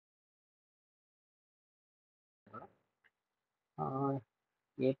ಆ,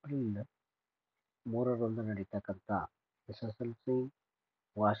 ಏಪ್ರಿಲ್ 3ರಂದು ನಡೀತಕ್ಕಂಥ SSLC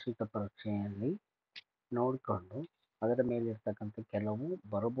ವಾರ್ಷಿಕ ಪರೀಕ್ಷೆಯಲ್ಲಿ ನೋಡಿಕೊಂಡು ಅದರ ಮೇಲಿರ್ತಕ್ಕಂಥ ಕೆಲವು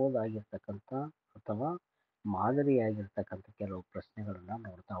ಬರ್ಬೋದಾಗಿರ್ತಕ್ಕಂಥ ಅಥವಾ ಮಾದರಿಯಾಗಿರ್ತಕ್ಕಂಥ ಕೆಲವು ಪ್ರಶ್ನೆಗಳನ್ನು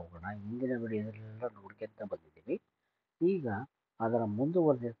ನೋಡ್ತಾ ಹೋಗೋಣ. ಹಿಂದಿನ ವಿಡಿಯೋದಲ್ಲೆಲ್ಲ ನೋಡ್ಕೊಂತ ಬಂದಿದ್ದೀವಿ. ಈಗ ಅದರ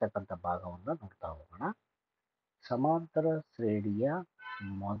ಮುಂದುವರೆದಿರ್ತಕ್ಕಂಥ ಭಾಗವನ್ನು ನೋಡ್ತಾ ಹೋಗೋಣ. ಸಮಾಂತರ ಶ್ರೇಣಿಯ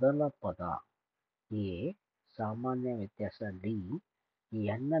ಮೊದಲ ಪದ ಎ, ಸಾಮಾನ್ಯ ವ್ಯತ್ಯಾಸ ಡಿ,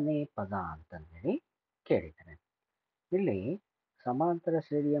 ಎನ್ನನೇ ಪದ ಅಂತಂದೇಳಿ ಕೇಳಿದ್ದಾನೆ. ಇಲ್ಲಿ ಸಮಾಂತರ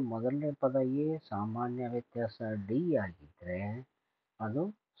ಶ್ರೇಣಿಯ ಮೊದಲನೇ ಪದ ಎ, ಸಾಮಾನ್ಯ ವ್ಯತ್ಯಾಸ ಡಿ ಆಗಿದ್ದರೆ ಅದು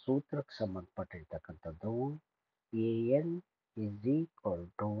ಸೂತ್ರಕ್ಕೆ ಸಂಬಂಧಪಟ್ಟಿರ್ತಕ್ಕಂಥದ್ದು A N is equal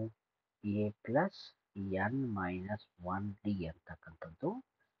to A plus N minus 1 D ಅಂತಕ್ಕಂಥದ್ದು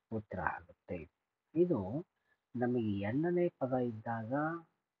ಉತ್ತರ ಆಗುತ್ತೆ. ಇದು ನಮಗೆ ಎನ್ನನೇ ಪದ ಇದ್ದಾಗ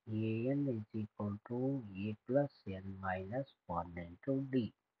A N is equal to A plus N minus 1 into D.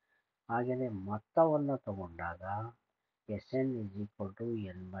 ಹಾಗೆಯೇ ಮೊತ್ತವನ್ನು ತಗೊಂಡಾಗ S N is equal to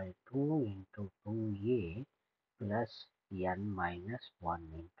N by 2 into 2a plus N minus 1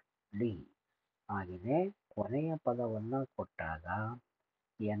 into D. ಹಾಗೆಯೇ ಕೊನೆಯ ಪದವನ್ನು ಕೊಟ್ಟಾಗ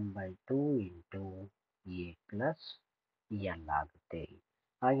N by 2 into A plus N ಆಗುತ್ತೆ.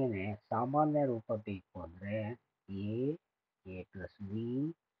 ಹಾಗೆಯೇ ಸಾಮಾನ್ಯ ರೂಪ ಬೇಕು ಅಂದರೆ A plus B,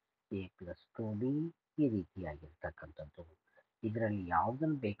 A plus 2b ಈ ರೀತಿಯಾಗಿರ್ತಕ್ಕಂಥದ್ದು. ಇದರಲ್ಲಿ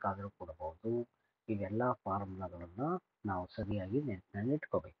ಯಾವುದನ್ನು ಬೇಕಾದರೂ ಕೊಡ್ಬೋದು. ಇವೆಲ್ಲ ಫಾರ್ಮುಲಾಗಳನ್ನು ನಾವು ಸರಿಯಾಗಿ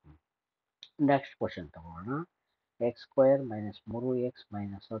ನೆನಪಿನಲ್ಲಿಟ್ಕೋಬೇಕು. ನೆಕ್ಸ್ಟ್ ಕ್ವಶನ್ ತಗೋಣ. X square minus 3x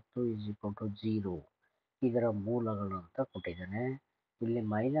minus 10 is equal to 0. ಇದರ ಮೂಲಗಳು ಅಂತ ಕೊಟ್ಟಿದ್ದಾನೆ. ಇಲ್ಲಿ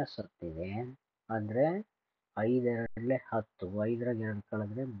ಮೈನಸ್ 10 ಇದೆ ಅಂದರೆ 5 2 10, 5ರಾಗ 2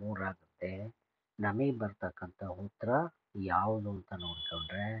 ಕಳೆದ್ರೆ 3 ಆಗುತ್ತೆ. ನಮಗೆ ಬರ್ತಕ್ಕಂಥ ಉತ್ತರ ಯಾವುದು ಅಂತ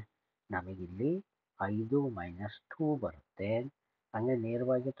ನೋಡಿಕೊಂಡ್ರೆ ನಮಗಿಲ್ಲಿ 5 ಮೈನಸ್ 2 ಬರುತ್ತೆ. ಹಂಗೆ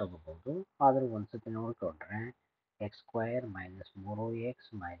ನೇರವಾಗಿ ತಗೋಬೋದು, ಆದರೂ ಒಂದ್ಸತಿ ನೋಡಿಕೊಂಡ್ರೆ X square minus 3x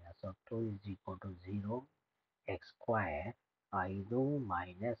minus 10 is equal to 0. X square 5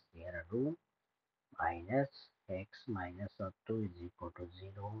 minus 2 minus X minus 10 is equal to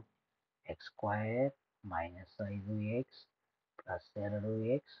 0. X square minus 5x plus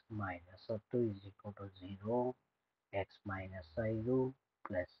 2x minus 10 is equal to 0. X minus 5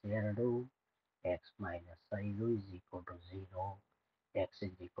 plus 2 X minus 5 is equal to 0. X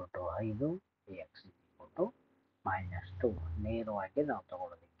is equal to 5, X is equal to minus 2 ನೇರವಾಗಿ ನಾವು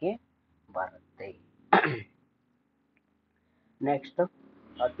ತಗೊಳ್ಳೋದಕ್ಕೆ ಬರುತ್ತೆ. Next,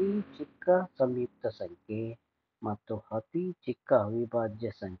 ಅತಿ ಚಿಕ್ಕ ಸಂಯುಕ್ತ ಸಂಖ್ಯೆ ಮತ್ತು ಅತಿ ಚಿಕ್ಕ ಅವಿಭಾಜ್ಯ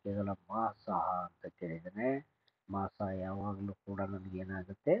ಸಂಖ್ಯೆಗಳ ಮಾಸಾಹ ಅಂತ ಕೇಳಿದರೆ ಮಾಸ ಯಾವಾಗಲೂ ಕೂಡ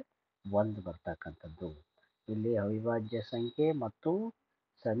ನಮಗೇನಾಗುತ್ತೆ 1 ಬರ್ತಕ್ಕಂಥದ್ದು. ಇಲ್ಲಿ ಅವಿಭಾಜ್ಯ ಸಂಖ್ಯೆ ಮತ್ತು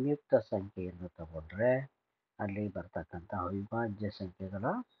ಸಂಯುಕ್ತ ಸಂಖ್ಯೆಯನ್ನು ತಗೊಂಡ್ರೆ ಅಲ್ಲಿ ಬರ್ತಕ್ಕಂಥ ಅವಿಭಾಜ್ಯ ಸಂಖ್ಯೆಗಳ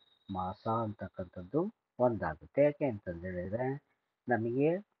ಮಾಸ ಅಂತಕ್ಕಂಥದ್ದು 1 ಆಗುತ್ತೆ. ಯಾಕೆ ಅಂತಂದೇಳಿದರೆ ನಮಗೆ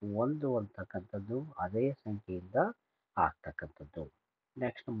 1 ಅಂತಕ್ಕಂಥದ್ದು ಅದೇ ಸಂಖ್ಯೆಯಿಂದ ಆಗ್ತಕ್ಕಂಥದ್ದು.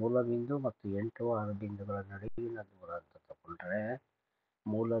 ನೆಕ್ಸ್ಟ್, ಮೂಲಬಿಂದು ಮತ್ತು 8, 6 ಬಿಂದುಗಳ ನಡುವಿನ ದೂರ ಅಂತ ತಗೊಂಡ್ರೆ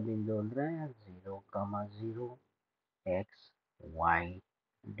ಮೂಲಬಿಂದು ಅಂದರೆ 0, 0, X Y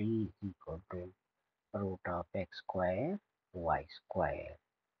D is equal to root of X square Y square.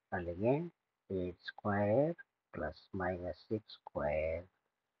 ಅಲ್ಲಿಗೆ 8 square plus minus 6 square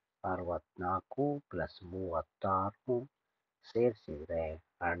 64 plus 36 ಸೇರಿಸಿದರೆ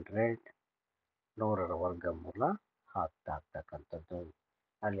 100, 100ರ ವರ್ಗಮೂಲ 10 ಆಗ್ತಕ್ಕಂಥದ್ದು.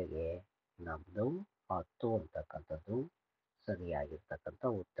 ಅಲ್ಲಿಗೆ ನಮ್ಮದು 10 ಅಂತಕ್ಕಂಥದ್ದು ಸರಿಯಾಗಿರ್ತಕ್ಕಂಥ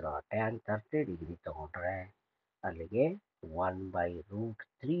ಉತ್ತರ. ಟ್ಯಾನ್ 30 ಡಿಗ್ರಿ ತಗೊಂಡ್ರೆ ಅಲ್ಲಿಗೆ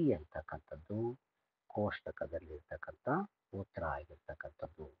 1/√3 ಅಂತಕ್ಕಂಥದ್ದು ಕೋಷ್ಟಕದಲ್ಲಿರ್ತಕ್ಕಂಥ ಉತ್ತರ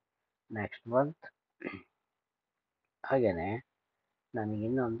ಆಗಿರ್ತಕ್ಕಂಥದ್ದು. ನೆಕ್ಸ್ಟ್ ಮಂತ್ ಹಾಗೆಯೇ ನಮಗೆ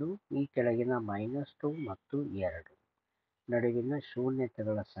ಇನ್ನೊಂದು ಈ ಕೆಳಗಿನ -2 ಮತ್ತು 2 ನಡುವಿನ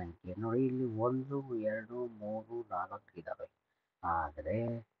ಶೂನ್ಯತೆಗಳ ಸಂಖ್ಯೆ ನೋಡಿ. ಇಲ್ಲಿ 1, 2, 3, 4 ಇದ್ದಾವೆ. ಆದರೆ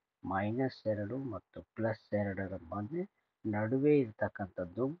 -2 ಮತ್ತು +2ರ ಮಧ್ಯೆ ನಡುವೆ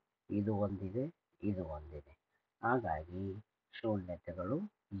ಇರ್ತಕ್ಕಂಥದ್ದು ಇದು ಒಂದಿದೆ, ಇದು ಒಂದಿದೆ. ಹಾಗಾಗಿ ಶೂನ್ಯತೆಗಳು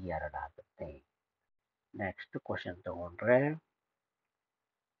 2 ಆಗುತ್ತೆ. ನೆಕ್ಸ್ಟ್ ಕ್ವಶನ್ ತಗೊಂಡ್ರೆ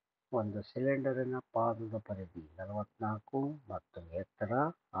ಒಂದು ಸಿಲಿಂಡರಿನ ಪಾದದ ಪರಿಧಿ 44 ಮತ್ತು ಎತ್ತರ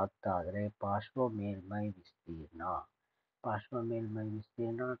 10 ಆದರೆ ಪಾರ್ಶ್ವ ಮೇಲ್ಮೈ ವಿಸ್ತೀರ್ಣ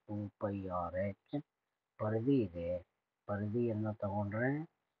 2πrh. ಪರಿಧಿ ಇದೆ, ಪರಿಧಿಯನ್ನು ತಗೊಂಡ್ರೆ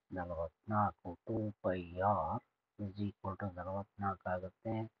 44 2πr ಇಸ್ ಈಕ್ವಲ್ ಟು 44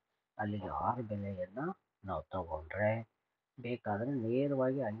 ಆಗುತ್ತೆ. ಅಲ್ಲಿಗೆ r ಬೆಲೆಯನ್ನು ನಾವು ತಗೊಂಡ್ರೆ ಬೇಕಾದರೆ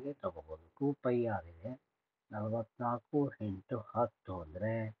ನೇರವಾಗಿ ಹಂಗೆ ತಗೋಬೋದು. 2πr ಇದೆ, 44 ಇಂಟು 10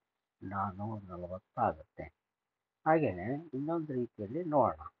 ಅಂದರೆ 440 ಆಗುತ್ತೆ. ಹಾಗೆಯೇ ಇನ್ನೊಂದು ರೀತಿಯಲ್ಲಿ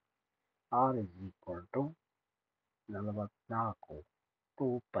ನೋಡೋಣ. R is equal to 44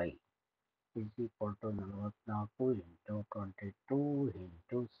 2π is equal to 44 into 22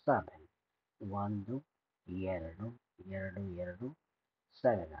 into 7 1 2 2 2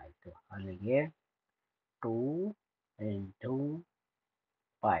 7 ಆಯಿತು. ಅಲ್ಲಿಗೆ 2 into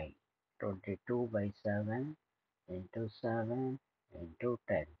pi 22/7 into 7 into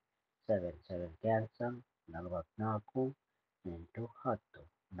 10 7 7 cancel 44 into 10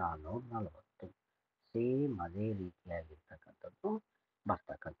 440 same ಅದೇ ರೀತಿಯಾಗಿರ್ತಕ್ಕಂಥದ್ದು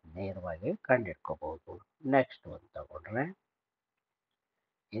ನೇರವಾಗಿ ಕಂಡಿಡ್ಕೋಬಹುದು. ನೆಕ್ಸ್ಟ್ ಒಂದು ತಗೊಂಡ್ರೆ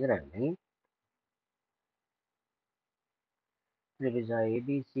ಇದರಲ್ಲಿ ತ್ರಿಭುಜ ಎ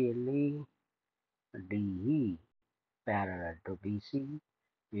ಬಿ ಸಿಯಲ್ಲಿ D E parallel to B C,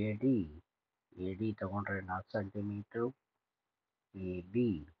 A D ತಗೊಂಡ್ರೆ 4 ಸೆಂಟಿಮೀಟ್ರು, ಎ ಬಿ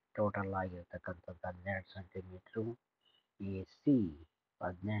ಟೋಟಲ್ ಆಗಿರ್ತಕ್ಕಂಥದ್ದು 12 centimetre, A C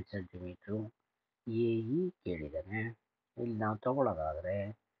 18 centimetre, A E ಕೇಳಿದ್ದಾನೆ. ಇಲ್ಲಿ ನಾವು ತಗೊಳ್ಳೋದಾದರೆ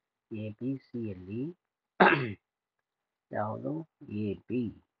ಎ ಬಿ ಸಿಯಲ್ಲಿ ಯಾವುದು A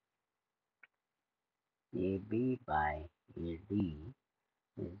B by A D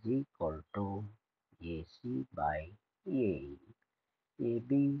is equal to A C by A E. A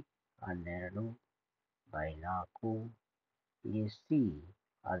B 12/4, A C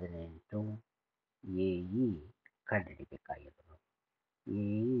 18, A E ಕಂಡುಹಿಡಿಬೇಕಾಗಿರೋದು. A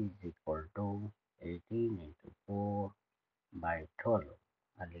E is equal to 18 into 4/12.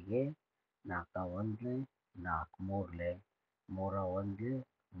 ಅಲ್ಲಿಗೆ 4 1 4 3 3 1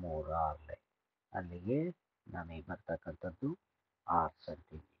 3 6 ಅಲ್ಲಿಗೆ ನಮಗೆ ಬರ್ತಕ್ಕಂಥದ್ದು 6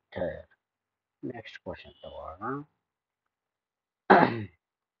 centimetre. Next question ತಗೋಣ.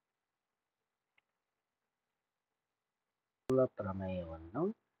 ಮೂಲ ಪ್ರಮೇಯವನ್ನು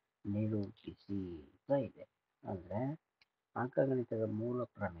ನಿರೂಪಿಸಿ ಅಂತ ಇದೆ. ಅಂದರೆ ಅಂಕಗಣಿತದ ಮೂಲ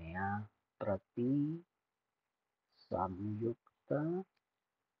ಪ್ರಮೇಯ ಪ್ರತಿ ಸಂಯುಕ್ತ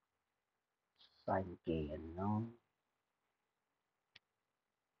ಸಂಖ್ಯೆಯನ್ನು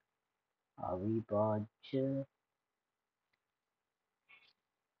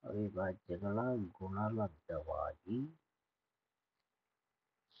ಅವಿಭಾಜ್ಯಗಳ ಗುಣಲಬ್ಧವಾಗಿ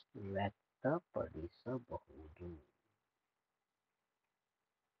ವ್ಯಕ್ತಪಡಿಸಬಹುದು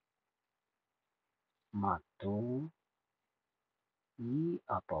ಮತ್ತು ಈ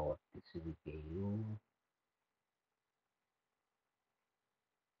ಅಪವರ್ತಿಸುವಿಕೆಯು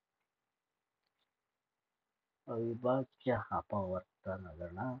ಅವಿಭಾಜ್ಯ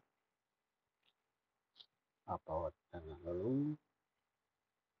ಅಪವರ್ತನಗಳು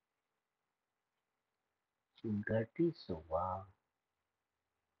ಘಟಿಸುವ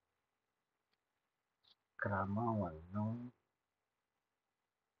ಕ್ರಮವನ್ನು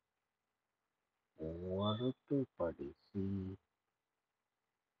ಹೊರತುಪಡಿಸಿ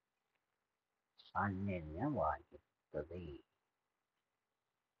ಅನನ್ಯವಾಗಿರುತ್ತದೆ.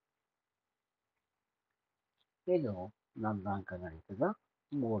 ಇದು ನಮ್ಮ ಅಂಕಗಣಿತದ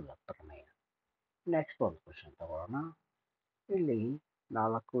ಮೂಲ ಪ್ರಮೇಯ. ನೆಕ್ಸ್ಟ್ ಒಂದು ಕ್ವಶನ್ ತಗೊಳ್ಳೋಣ. ಇಲ್ಲಿ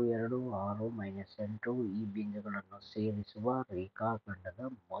 4 2 6 -8 ಈ ಬಿಂದುಗಳನ್ನು ಸೇರಿಸುವ ರೇಖಾಖಂಡದ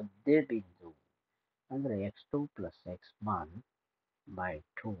ಮಧ್ಯ ಬಿಂದು ಅಂದರೆ x2 +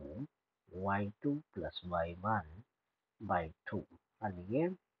 x1/2 y2 + y1/2. ಅಲ್ಲಿಗೆ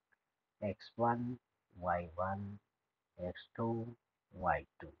x1 y1 x2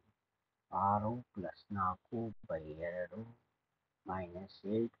 y2 6 + 4/2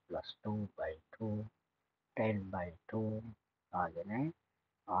 -8 + 2/2 10/2 ಹಾಗೆಯೇ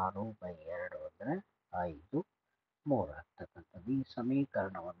 6/2 ಅಂದರೆ 5 3 ಆಗ್ತಕ್ಕಂಥದ್ದು. ಈ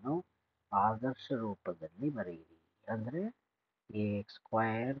ಸಮೀಕರಣವನ್ನು ಆದರ್ಶ ರೂಪದಲ್ಲಿ ಬರೆಯಿರಿ. ಅಂದರೆ ax²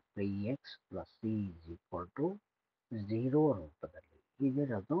 3x + c = 0 ರೂಪದಲ್ಲಿ.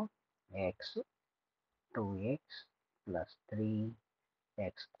 ಇದಿರೋದು x 2x +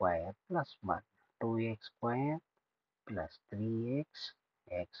 3x² + 1 2x² + 3x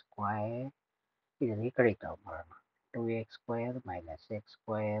x². ಇದನ್ನು ಈ ಕಡೆ ತಗೊಂಬರೋಣ. 2x² - x²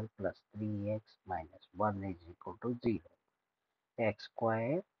 + 3x - 1 = 0. x²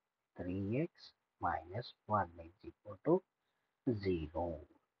 3x - 1 = 0.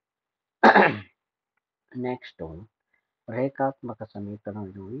 Next ರೇಖಾತ್ಮಕ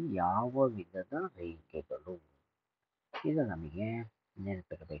ಸಮೀಕರಣದಲ್ಲಿ ಯಾವ ವಿಧದ ರೇಖೆಗಳು? ಇದು ನಮಗೆ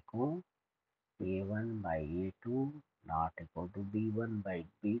ನೆನಪಿರಬೇಕು. a1/a2 ≠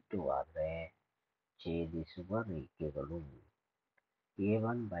 b1/b2 ಆದರೆ ಛೇದಿಸುವ ರೇಖೆಗಳು.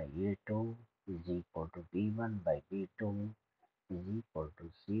 a1/a2 = b1/b2 =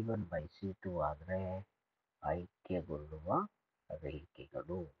 c1/c2 ಆದರೆ ಐಕ್ಯಗೊಳ್ಳುವ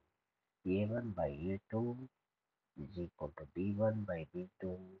ರೇಖೆಗಳು. a1/a2 is equal to B1 by B2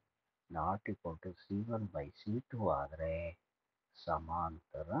 not equal to C1 by C2 ಆದರೆ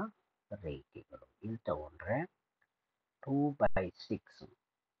ಸಮಾಂತರ ರೇಖೆಗಳು. ಇಲ್ಲಿ ತಗೊಂಡ್ರೆ 2/6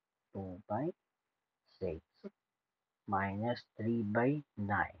 minus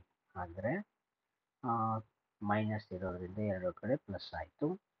 3/9 ಅಂದರೆ ಮೈನಸ್ ಇರೋದ್ರಿಂದ ಎರಡು ಕಡೆ ಪ್ಲಸ್ ಆಯಿತು.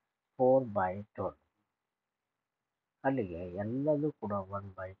 4/12 ಅಲ್ಲಿಗೆ ಎಲ್ಲದೂ ಕೂಡ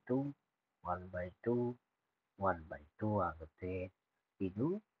 1/2 1/2 1/2 ಆಗುತ್ತೆ. ಇದು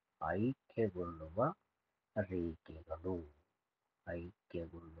ಐಕ್ಯಗೊಳ್ಳುವ ರೇಖೆಗಳು.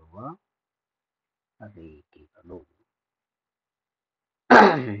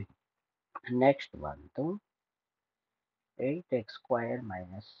 ನೆಕ್ಸ್ಟ್ ಬಂತು 8x square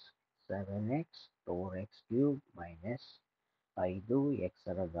minus 7x 4x cube minus 5x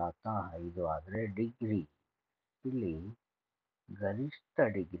ರ ಘಾತ 5 ಆದರೆ ಡಿಗ್ರಿ. ಇಲ್ಲಿ ಗರಿಷ್ಠ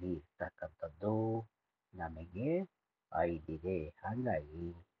ಡಿಗ್ರಿ ಇರ್ತಕ್ಕಂಥದ್ದು ನಮಗೆ 5 ಇದೆ, ಹಾಗಾಗಿ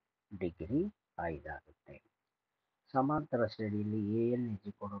ಡಿಗ್ರಿ 5 ಆಗುತ್ತೆ. ಸಮಾಂತರ ಶ್ರೇಣಿಯಲ್ಲಿ an is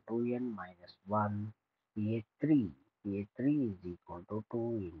equal to 2n minus 1 a3 is equal to 2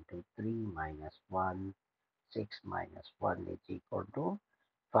 into 3 minus 1 6 minus 1 is equal to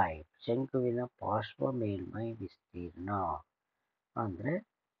 5. ಶಂಕುವಿನ ಪಾರ್ಶ್ವ ಮೇಲ್ಮೈ ವಿಸ್ತೀರ್ಣ ಅಂದರೆ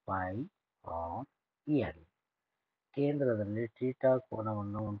πr. ಕೇಂದ್ರದಲ್ಲಿ ಥೀಟಾ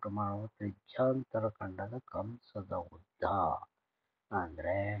ಕೋನವನ್ನು ಉಂಟು ಮಾಡುವ ತ್ರಿಜ್ಯಾಂತರ ಖಂಡದ ಕಂಸದ ಉದ್ದ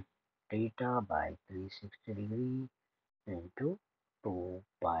ಅಂದರೆ theta by 360 degree into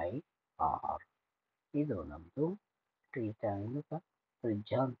 2πr. ಇದು ನಮ್ಮದು ಥೀಟಾ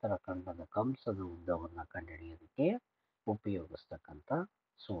ತ್ರಿಜ್ಯಾಂತರ ಖಂಡದ ಕಂಸದ ಉದ್ದವನ್ನು ಕಂಡುಹಿಡಿಯೋದಕ್ಕೆ ಉಪಯೋಗಿಸ್ತಕ್ಕಂಥ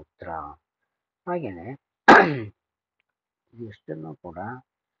ಸೂತ್ರ. ಹಾಗೆಯೇ ಇಷ್ಟನ್ನು ಕೂಡ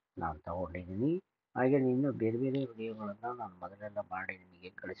ನಾನು ತಗೊಂಡಿದ್ದೀನಿ. ಹಾಗೆಯೇ ಇನ್ನೂ ಬೇರೆ ಬೇರೆ ವಿಡಿಯೋಗಳನ್ನು ನಾನು ಮೊದಲೆಲ್ಲ ಮಾಡಿ ನಿಮಗೆ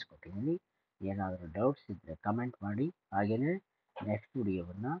ಕಳಿಸ್ಕೊಟ್ಟಿದ್ದೀನಿ. ಏನಾದರೂ ಡೌಟ್ಸ್ ಇದ್ದರೆ ಕಮೆಂಟ್ ಮಾಡಿ. ಹಾಗೆಯೇ ನೆಕ್ಸ್ಟ್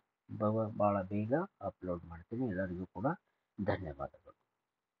ವಿಡಿಯೋವನ್ನು ಭಾಳ ಬೇಗ ಅಪ್ಲೋಡ್ ಮಾಡ್ತೀನಿ. ಎಲ್ಲರಿಗೂ ಕೂಡ ಧನ್ಯವಾದ.